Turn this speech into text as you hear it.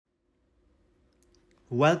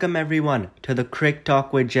Welcome everyone to the Crick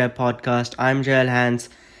Talk with Jeb podcast. I'm Jael Hans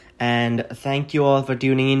and thank you all for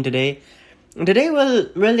tuning in today. Today we'll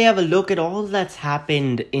really have a look at all that's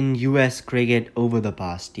happened in US cricket over the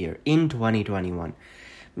past year in 2021.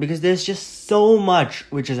 Because there's just so much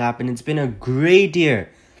which has happened. It's been a great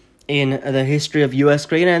year in the history of US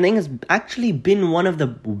cricket, and I think it's actually been one of the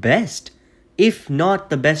best, if not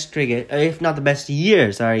the best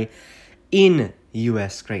year, in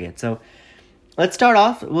US cricket. So we'll start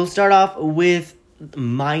off with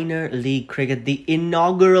minor league cricket, the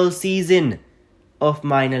inaugural season of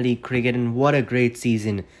minor league cricket, and what a great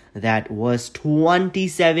season that was.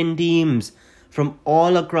 27 teams from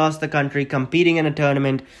all across the country competing in a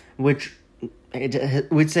tournament which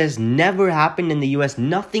has never happened in the US.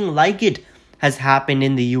 Nothing like it has happened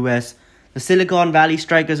in the US. The Silicon Valley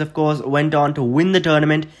Strikers, of course, went on to win the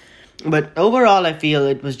tournament. But overall, I feel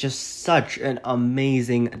it was just such an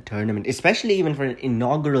amazing tournament, especially even for an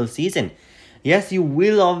inaugural season. Yes, you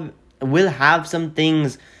will have some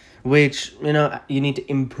things which, you need to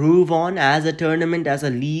improve on as a tournament, as a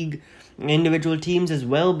league, individual teams as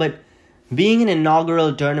well. But being an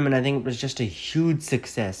inaugural tournament, I think it was just a huge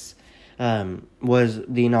success, was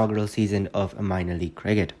the inaugural season of a minor league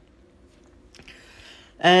cricket.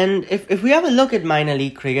 And if we have a look at minor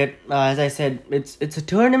league cricket, as I said, it's a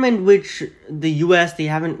tournament which the US, they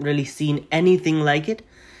haven't really seen anything like it.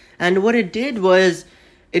 And what it did was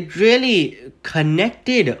it really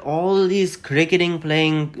connected all these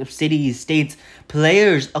playing cities, states,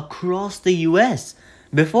 players across the US.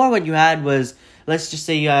 Before, what you had was, let's just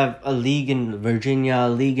say you have a league in Virginia,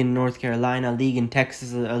 a league in North Carolina, a league in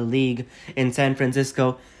Texas, a league in San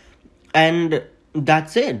Francisco, and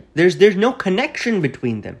that's it. There's no connection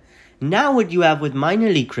between them. Now what you have with minor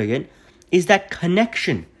league cricket is that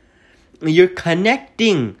connection. You're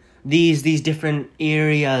connecting these different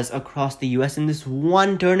areas across the US in this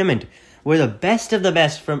one tournament where the best of the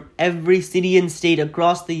best from every city and state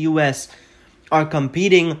across the US are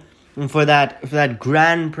competing for that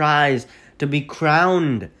grand prize to be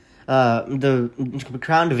crowned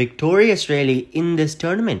victorious really in this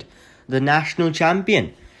tournament, the national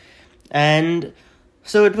champion. And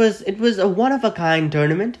so it was a one-of-a-kind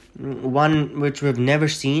tournament, one which we've never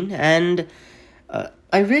seen, and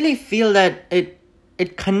I really feel that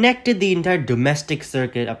it connected the entire domestic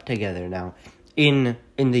circuit up together now in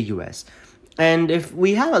the US. And if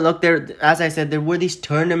we have a look there, as I said, there were these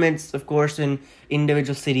tournaments, of course, in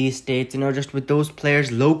individual cities, states, just with those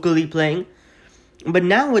players locally playing. But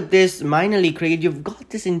now with this minor league cricket, you've got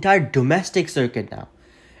this entire domestic circuit now.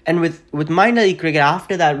 And with minor league cricket,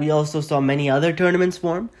 after that, we also saw many other tournaments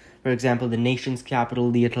form. For example, the nation's capital,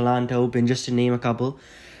 the Atlanta Open, just to name a couple.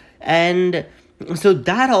 And so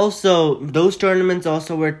those tournaments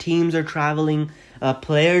also where teams are traveling,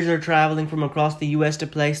 players are traveling from across the US to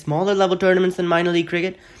play smaller level tournaments than minor league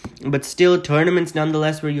cricket, but still tournaments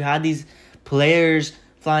nonetheless where you had these players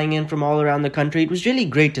flying in from all around the country. It was really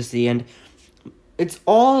great to see, and it's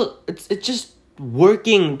just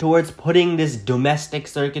working towards putting this domestic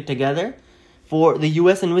circuit together for the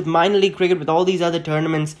US. And with minor league cricket, with all these other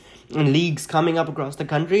tournaments and leagues coming up across the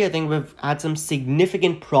country, I think we've had some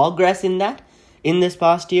significant progress in this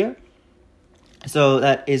past year. So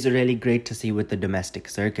that is really great to see with the domestic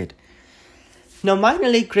circuit. Now, minor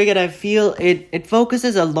league cricket, I feel it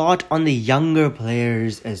focuses a lot on the younger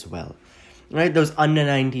players as well. Right, those under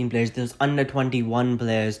 19 players, those under 21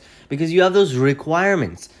 players, because you have those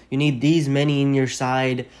requirements. You need these many in your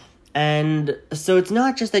side. And so it's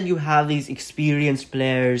not just that you have these experienced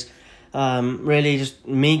players really just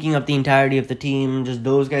making up the entirety of the team, just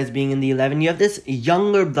those guys being in the 11. You have this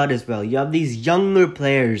younger blood as well. You have these younger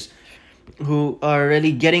players who are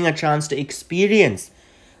really getting a chance to experience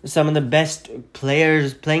some of the best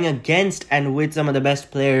players playing against and with some of the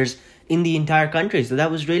best players in the entire country. So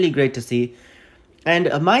that was really great to see. And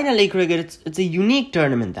a minor league cricket, it's a unique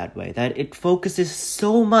tournament that way, that it focuses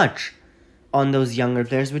so much on those younger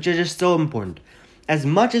players, which are just so important. As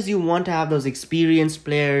much as you want to have those experienced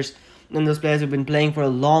players and those players who've been playing for a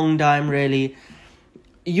long time, really,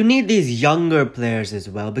 you need these younger players as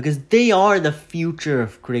well, because they are the future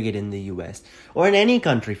of cricket in the US, or in any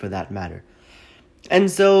country for that matter.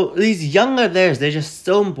 And so these younger players, they're just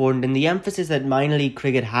so important, and the emphasis that minor league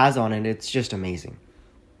cricket has on it, it's just amazing.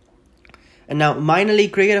 And now minor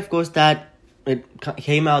league cricket, of course, that it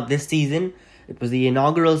came out this season. It was the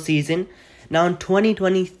inaugural season. Now in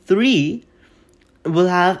 2023, we'll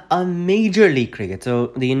have a major league cricket.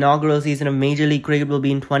 So the inaugural season of major league cricket will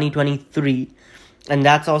be in 2023. And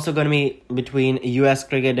that's also going to be between US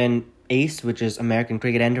Cricket and ACE, which is American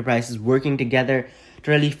Cricket Enterprises, working together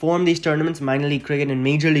to really form these tournaments, minor league cricket and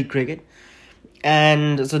major league cricket.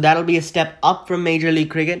 And so that'll be a step up from Major League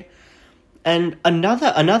Cricket. And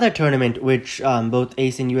another tournament which both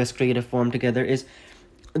ACE and US Cricket have formed together is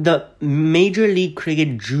the Major League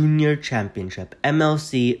Cricket Junior Championship,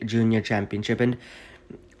 MLC Junior Championship. And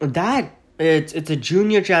that it's a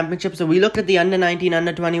junior championship. So we look at the under-19,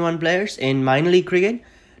 under-21 players in minor league cricket.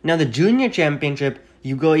 Now the junior championship,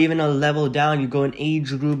 you go even a level down, you go an age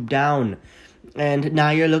group down. And now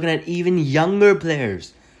you're looking at even younger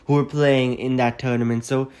players who are playing in that tournament.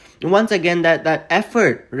 So once again, that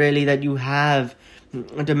effort really that you have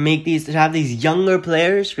to have these younger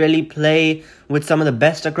players really play with some of the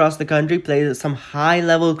best across the country, play some high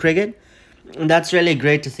level cricket. And that's really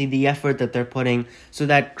great to see the effort that they're putting, so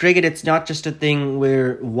that cricket, it's not just a thing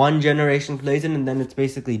where one generation plays it and then it's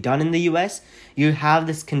basically done in the US. You have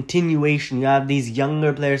this continuation. You have these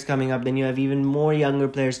younger players coming up, then you have even more younger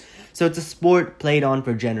players. So it's a sport played on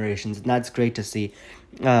for generations, and that's great to see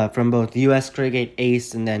from both US Cricket,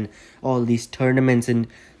 ACE, and then all these tournaments and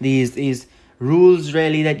these rules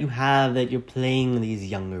really that you have, that you're playing these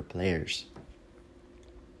younger players.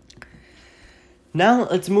 Now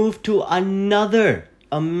let's move to another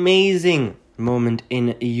amazing moment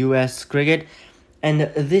in US cricket, and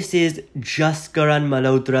this is Jaskaran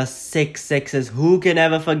Malhotra's 6 sixes. Who can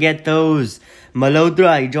ever forget those?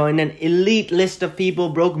 Malhotra joined an elite list of people,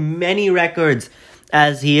 broke many records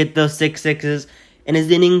as he hit those 6 sixes in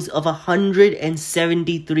his innings of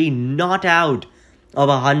 173, not out of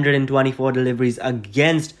 124 deliveries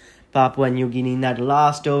against Papua New Guinea. In that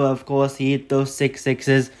last over, of course, he hit those 6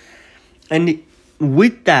 sixes. And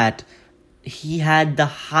with that, he had the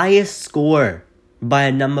highest score by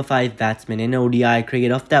a number 5 batsman in ODI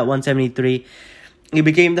cricket of that 173. He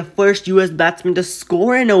became the first US batsman to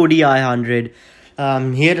score an ODI 100.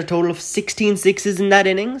 He had a total of 16 sixes in that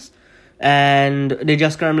innings, and the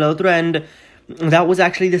Jaskaran Malhotra, and that was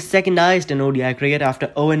actually the second highest in ODI cricket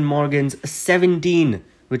after Owen Morgan's 17,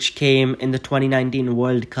 which came in the 2019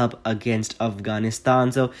 World Cup against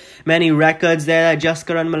Afghanistan. So many records there that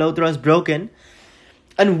Jaskaran Malhotra has broken.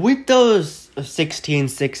 And with those 16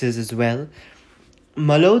 sixes as well,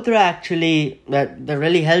 Malhotra actually, that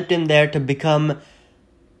really helped him there to become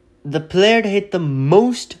the player to hit the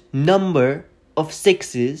most number of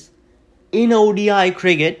sixes in ODI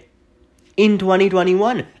cricket in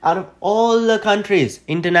 2021. Out of all the countries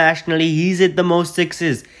internationally, he's hit the most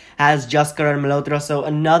sixes as Jaskaran Malhotra. So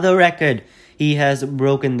another record he has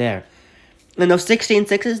broken there. And those 16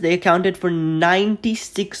 sixes, they accounted for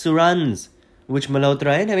 96 runs, which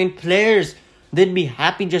Malhotra hit. I mean, players, they'd be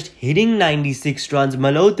happy just hitting 96 runs.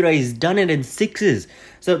 Malhotra, he's done it in sixes.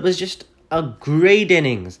 So it was just a great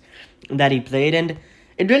innings that he played, and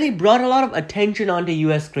it really brought a lot of attention onto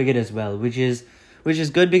US cricket as well, which is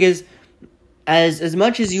good, because as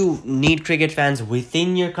much as you need cricket fans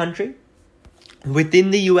within your country,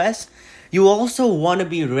 within the US, you also want to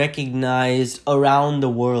be recognized around the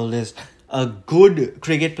world as a good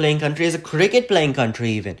cricket playing country, as a cricket playing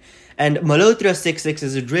country even. And Malhotra's 6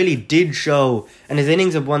 sixes, it really did show, and his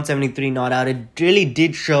innings of 173 not out, it really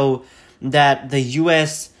did show that the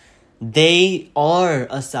US, they are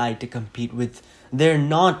a side to compete with. They're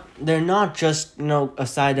not just, a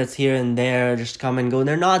side that's here and there, just come and go.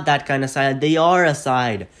 They're not that kind of side. They are a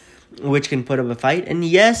side which can put up a fight. And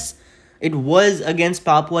yes, it was against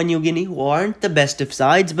Papua New Guinea, who aren't the best of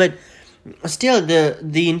sides, but still,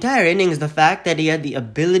 the entire innings, the fact that he had the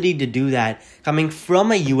ability to do that coming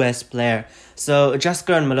from a US player. So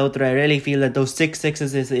Jaskaran Malhotra, I really feel that those 6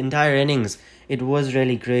 sixes, his entire innings, it was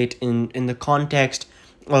really great in the context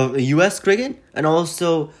of US cricket, and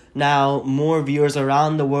also now more viewers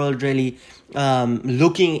around the world really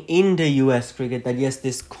looking into US cricket, that yes,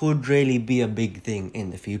 this could really be a big thing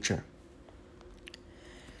in the future.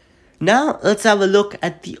 Now let's have a look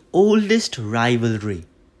at the oldest rivalry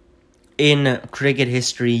in cricket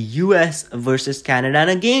history, US versus Canada, and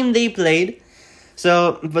a game they played.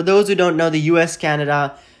 So for those who don't know, the US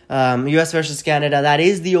versus Canada, that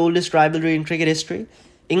is the oldest rivalry in cricket history.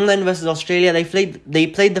 England versus Australia, they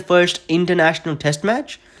played the first international test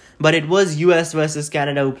match, but it was US versus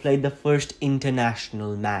Canada who played the first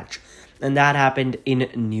international match, and that happened in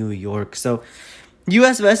New York. So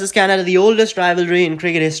US versus Canada, the oldest rivalry in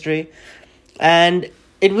cricket history, and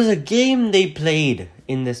it was a game they played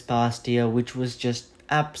in this past year, which was just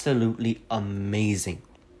absolutely amazing.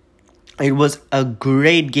 It was a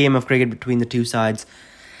great game of cricket between the two sides.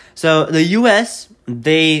 So the US,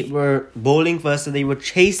 they were bowling first, so they were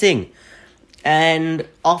chasing. And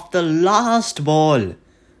off the last ball,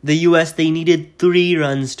 the US, they needed 3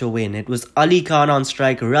 runs to win. It was Ali Khan on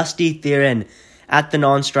strike, Rusty Theron at the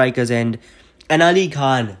non-striker's end, and Ali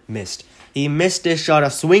Khan missed. He missed his shot, a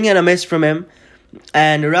swing and a miss from him.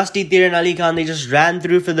 And Rusty Theer and Ali Khan, they just ran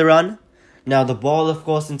through for the run. Now the ball, of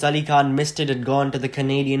course, since Ali Khan missed it, had gone to the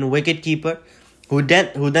Canadian wicketkeeper, who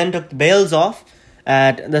then took the bails off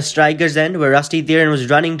at the striker's end where Rusty Theer was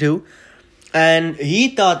running to. And he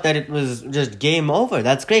thought that it was just game over.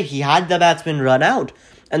 That's great. He had the batsman run out.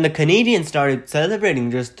 And the Canadians started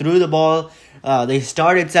celebrating, just threw the ball. They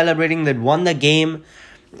started celebrating. They'd won the game.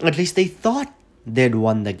 At least they thought they'd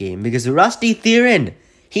won the game. Because Rusty Theer,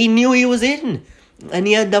 he knew he was in. And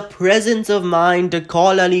he had the presence of mind to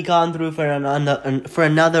call Ali Khan through for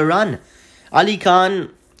another run. Ali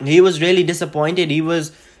Khan, he was really disappointed.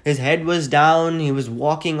 His head was down. He was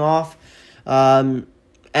walking off.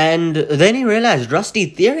 And then he realized Rusty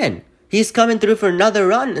Theer, he's coming through for another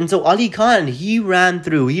run. And so Ali Khan, he ran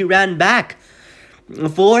through. He ran back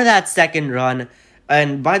for that second run.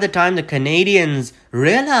 And by the time the Canadians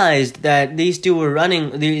realized that these two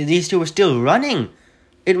were still running,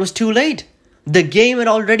 it was too late. The game had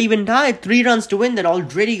already been tied. 3 runs to win. They'd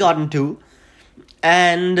already gotten 2.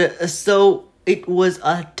 And so it was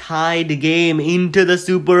a tied game into the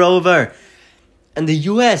super over. And the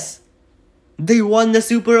US, they won the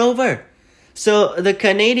super over. So the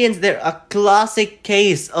Canadians, they're a classic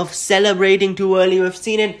case of celebrating too early. We've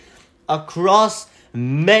seen it across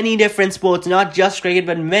many different sports, not just cricket,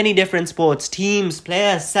 but many different sports. Teams,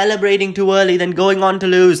 players celebrating too early, then going on to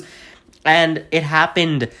lose. And it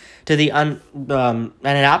happened to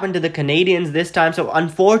the Canadians this time. So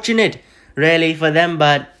unfortunate, really, for them.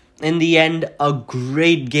 But in the end, a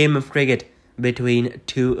great game of cricket between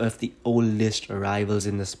two of the oldest rivals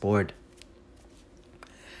in the sport.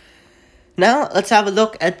 Now, let's have a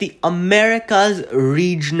look at the Americas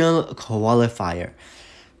Regional Qualifier.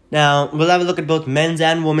 Now, we'll have a look at both men's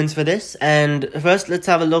and women's for this. And first, let's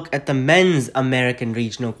have a look at the men's American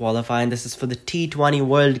Regional Qualifier. And this is for the T20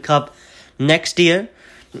 World Cup next year.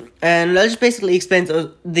 And let's just basically explain.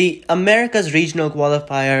 So the Americas Regional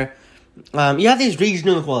Qualifier, you have these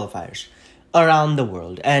regional qualifiers around the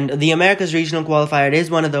world. And the Americas Regional Qualifier is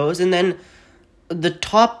one of those. And then the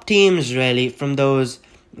top teams, really, from those,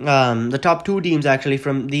 the top 2 teams, actually,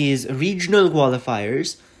 from these regional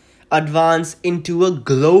qualifiers advance into a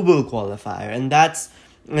global qualifier. And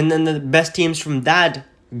then the best teams from that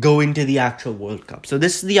go into the actual World Cup. So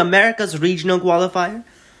this is the Americas Regional Qualifier.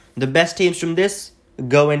 The best teams from this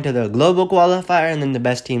go into the global qualifier, and then the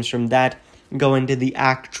best teams from that go into the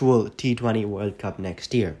actual T20 World Cup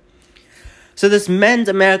next year. So this men's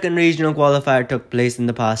American Regional Qualifier took place in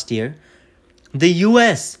the past year. The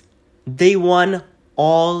US, they won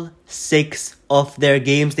all 6 of their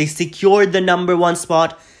games. They secured the number 1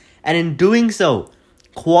 spot, and in doing so,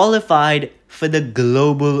 qualified for the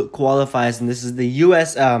global qualifiers. And this is the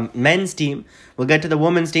US men's team. We'll get to the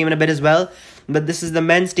women's team in a bit as well. But this is the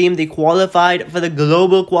men's team. They qualified for the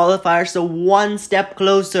global qualifier. So 1 step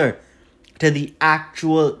closer to the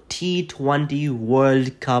actual T20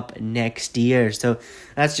 World Cup next year. So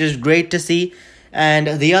that's just great to see.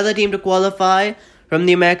 And the other team to qualify from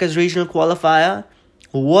the Americas Regional Qualifier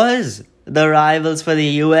was the rivals for the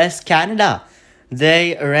US, Canada.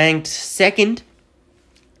 They ranked 2nd.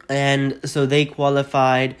 And so they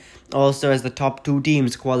qualified also as the top 2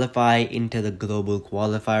 teams qualify into the global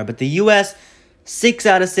qualifier. But the US, 6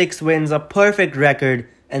 out of 6 wins, a perfect record,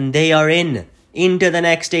 and they are into the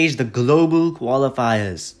next stage, the global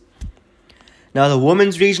qualifiers. Now the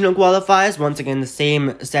women's regional qualifiers, once again the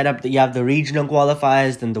same setup that you have the regional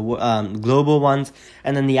qualifiers, then the global ones,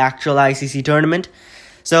 and then the actual ICC tournament.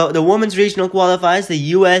 So the women's regional qualifiers, the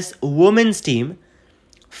US women's team,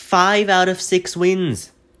 5 out of 6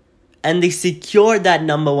 wins. And they secured that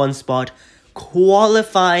number 1 spot,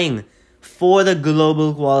 qualifying for the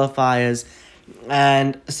global qualifiers.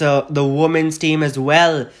 And so the women's team as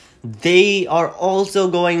well, they are also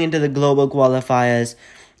going into the global qualifiers.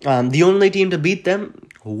 The only team to beat them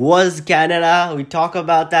was Canada. We talk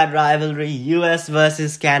about that rivalry, US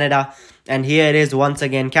versus Canada. And here it is once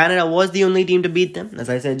again. Canada was the only team to beat them. As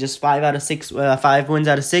I said, just 5 wins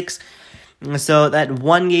out of 6. So that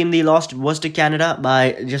 1 game they lost was to Canada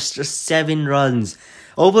by just 7 runs.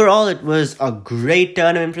 Overall, it was a great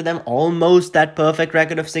tournament for them. Almost that perfect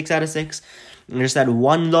record of 6 out of 6. Just that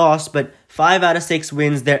 1 loss, but 5 out of 6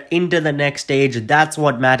 wins. They're into the next stage. That's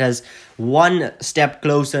what matters. 1 step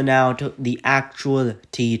closer now to the actual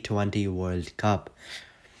T20 World Cup.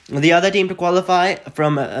 The other team to qualify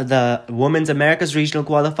from the Women's Americas Regional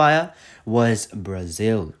Qualifier was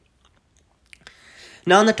Brazil.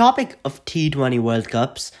 Now, on the topic of T20 World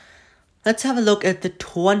Cups, let's have a look at the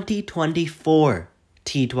 2024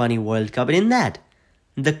 T20 World Cup. And in that,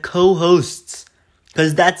 the co-hosts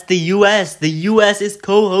Because that's the US. The US is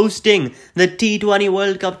co-hosting the T20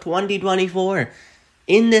 World Cup 2024.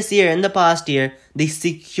 In this year, in the past year, they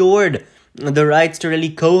secured the rights to really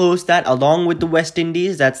co-host that along with the West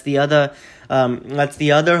Indies. That's the other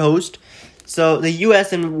host. So the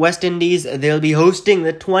US and West Indies, they'll be hosting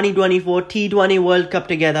the 2024 T20 World Cup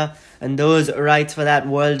together. And those rights for that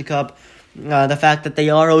World Cup, the fact that they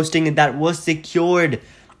are hosting it, that was secured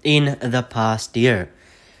in the past year.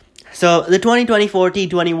 So the 2024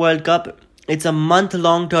 T20 World Cup, it's a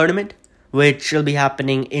month-long tournament, which will be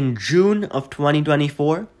happening in June of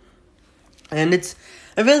 2024. And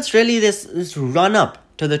I feel it's really this run-up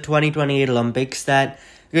to the 2028 Olympics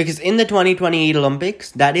because in the 2028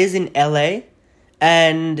 Olympics, that is in LA,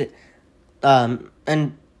 and that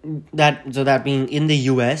being in the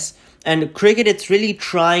US, and cricket, it's really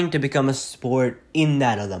trying to become a sport in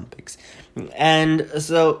that Olympics. And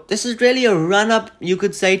so this is really a run-up, you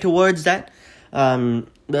could say, towards that,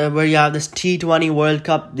 where you have this T20 World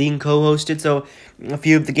Cup being co-hosted. So a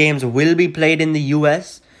few of the games will be played in the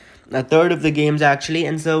US, a third of the games actually,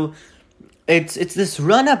 and so it's this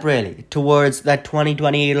run-up really towards that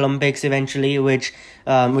 2028 Olympics eventually, which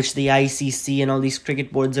the ICC and all these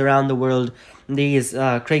cricket boards around the world, these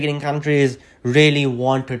cricketing countries really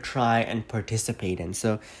want to try and participate in.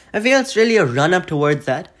 So I feel it's really a run-up towards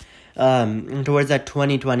that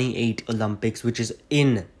 2028 Olympics, which is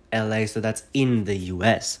in LA, so that's in the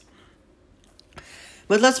US.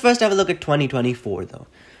 But let's first have a look at 2024 though.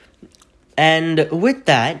 And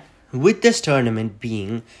with this tournament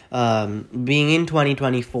being in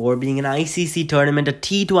 2024, being an ICC tournament, a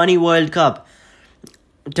T20 World Cup,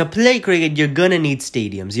 to play cricket, you're gonna need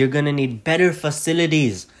stadiums. You're gonna need better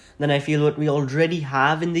facilities than I feel what we already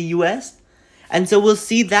have in the US. And so we'll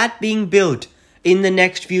see that being built in the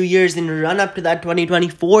next few years in run up to that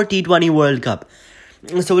 2024 T20 World Cup.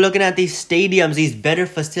 So we're looking at these stadiums, these better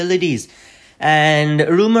facilities. And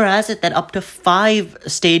rumor has it that up to 5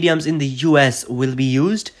 stadiums in the US will be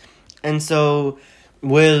used. And so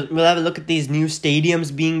we'll have a look at these new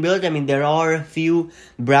stadiums being built. I mean, there are a few,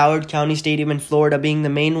 Broward County Stadium in Florida being the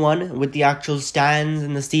main one with the actual stands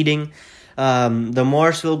and the seating. The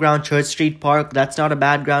Morrisville ground, Church Street Park, that's not a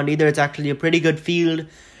bad ground either. It's actually a pretty good field.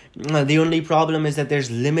 The only problem is that there's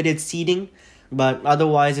limited seating, but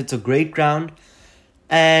otherwise it's a great ground.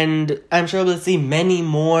 And I'm sure we'll see many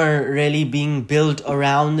more really being built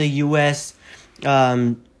around the US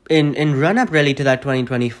in run-up really to that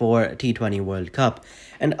 2024 T20 World Cup.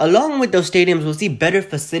 And along with those stadiums, we'll see better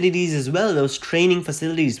facilities as well, those training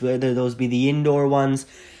facilities, whether those be the indoor ones.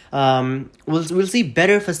 We'll see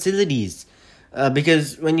better facilities.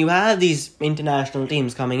 Because when you have these international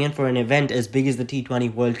teams coming in for an event as big as the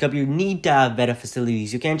T20 World Cup, you need to have better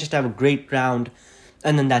facilities. You can't just have a great ground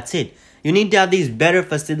and then that's it. You need to have these better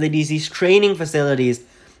facilities, these training facilities,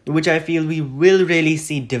 which I feel we will really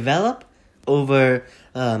see develop over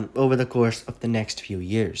the course of the next few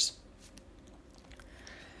years.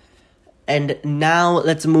 And now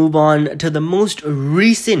let's move on to the most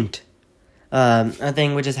recent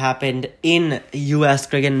thing which has happened in US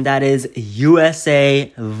cricket, and that is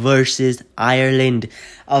USA versus Ireland.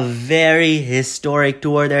 A very historic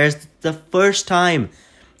tour. There's the first time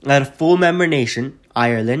that a full member nation,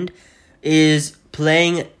 Ireland, is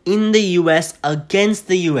playing in the US against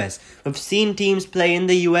the US. We've seen teams play in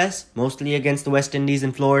the US, mostly against the West Indies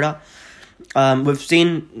and Florida. We've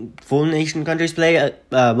seen full nation countries play.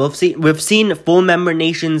 We've seen full member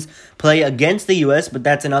nations play against the US, but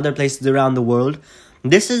that's in other places around the world.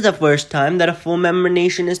 This is the first time that a full member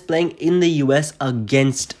nation is playing in the US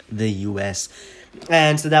against the US,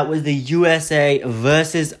 and so that was the USA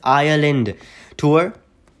versus Ireland tour,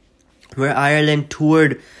 where Ireland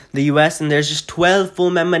toured the US, and there's just 12 full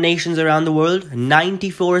member nations around the world,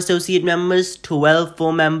 94 associate members, 12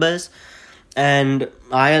 full members. And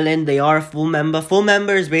Ireland, they are a full member. Full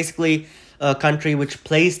member is basically a country which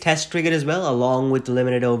plays test cricket as well, along with the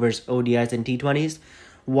limited overs, ODIs and T20s,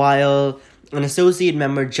 while an associate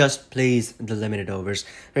member just plays the limited overs.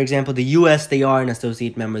 For example, the US, they are an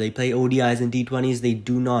associate member. They play ODIs and T20s. They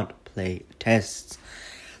do not play tests.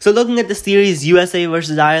 So looking at the series, USA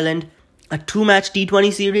versus Ireland, a 2-match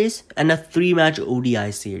T20 series and a 3-match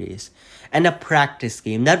ODI series, and a practice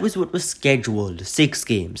game. That was what was scheduled, 6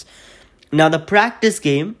 games. Now, the practice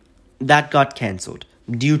game, that got cancelled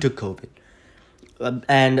due to COVID.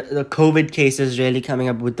 And the COVID cases really coming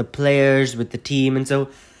up with the players, with the team. And so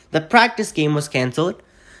the practice game was cancelled.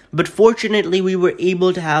 But fortunately, we were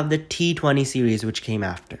able to have the T20 series, which came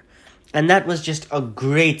after. And that was just a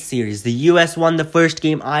great series. The US won the first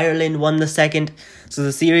game, Ireland won the second. So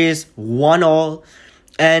the series 1-1.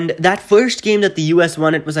 And that first game that the US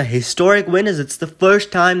won, it was a historic win, as it's the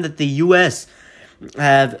first time that the US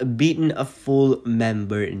have beaten a full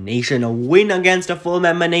member nation, a win against a full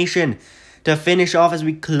member nation to finish off as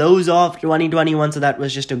we close off 2021. So that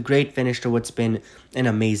was just a great finish to what's been an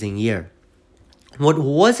amazing year. What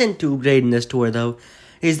wasn't too great in this tour, though,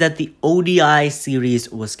 is that the ODI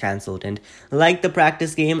series was cancelled. And like the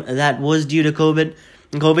practice game, that was due to COVID.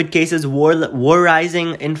 COVID cases were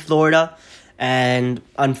rising in Florida. And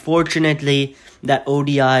unfortunately, that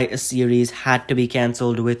ODI series had to be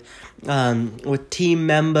cancelled with team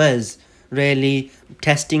members really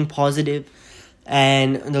testing positive,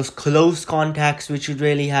 and those close contacts which we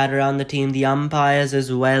really had around the team, the umpires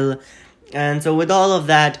as well. And so with all of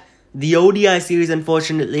that, the ODI series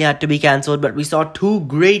unfortunately had to be cancelled, but we saw 2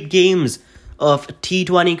 great games of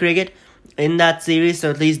T20 cricket in that series,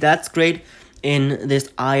 so at least that's great in this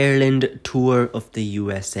Ireland tour of the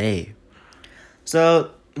USA.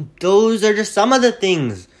 So those are just some of the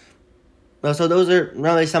things. So those are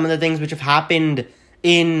really some of the things which have happened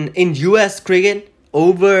in US cricket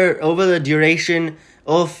over the duration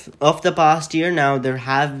of the past year. Now, there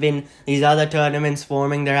have been these other tournaments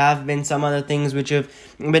forming. There have been some other things which have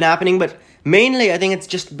been happening. But mainly, I think it's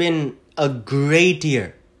just been a great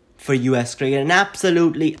year for US cricket. An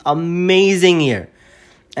absolutely amazing year.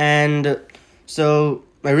 And so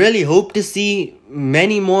I really hope to see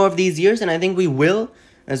many more of these years, and I think we will,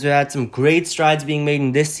 as we had some great strides being made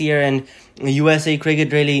in this year, and USA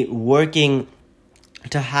cricket really working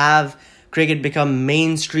to have cricket become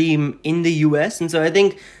mainstream in the US. And so I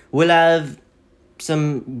think we'll have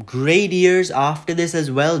some great years after this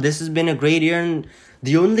as well. This has been a great year, and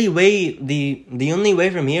the only way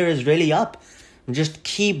from here is really up. Just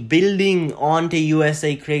keep building onto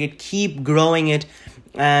USA cricket, keep growing it.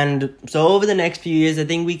 And so over the next few years, I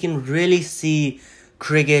think we can really see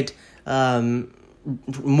cricket,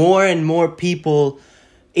 more and more people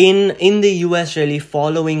in the US really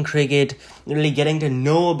following cricket, really getting to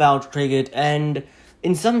know about cricket. And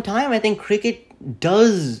in some time, I think cricket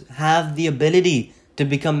does have the ability to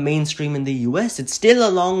become mainstream in the US. It's still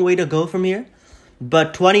a long way to go from here,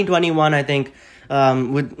 but 2021, I think,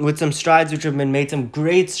 with some strides which have been made, some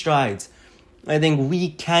great strides, I think we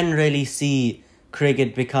can really see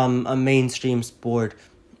cricket become a mainstream sport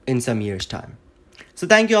in some years' time. So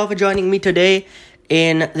thank you all for joining me today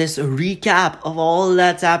in this recap of all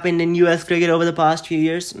that's happened in US cricket over the past few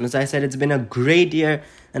years. As I said, it's been a great year,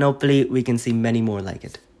 and hopefully we can see many more like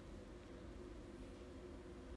it.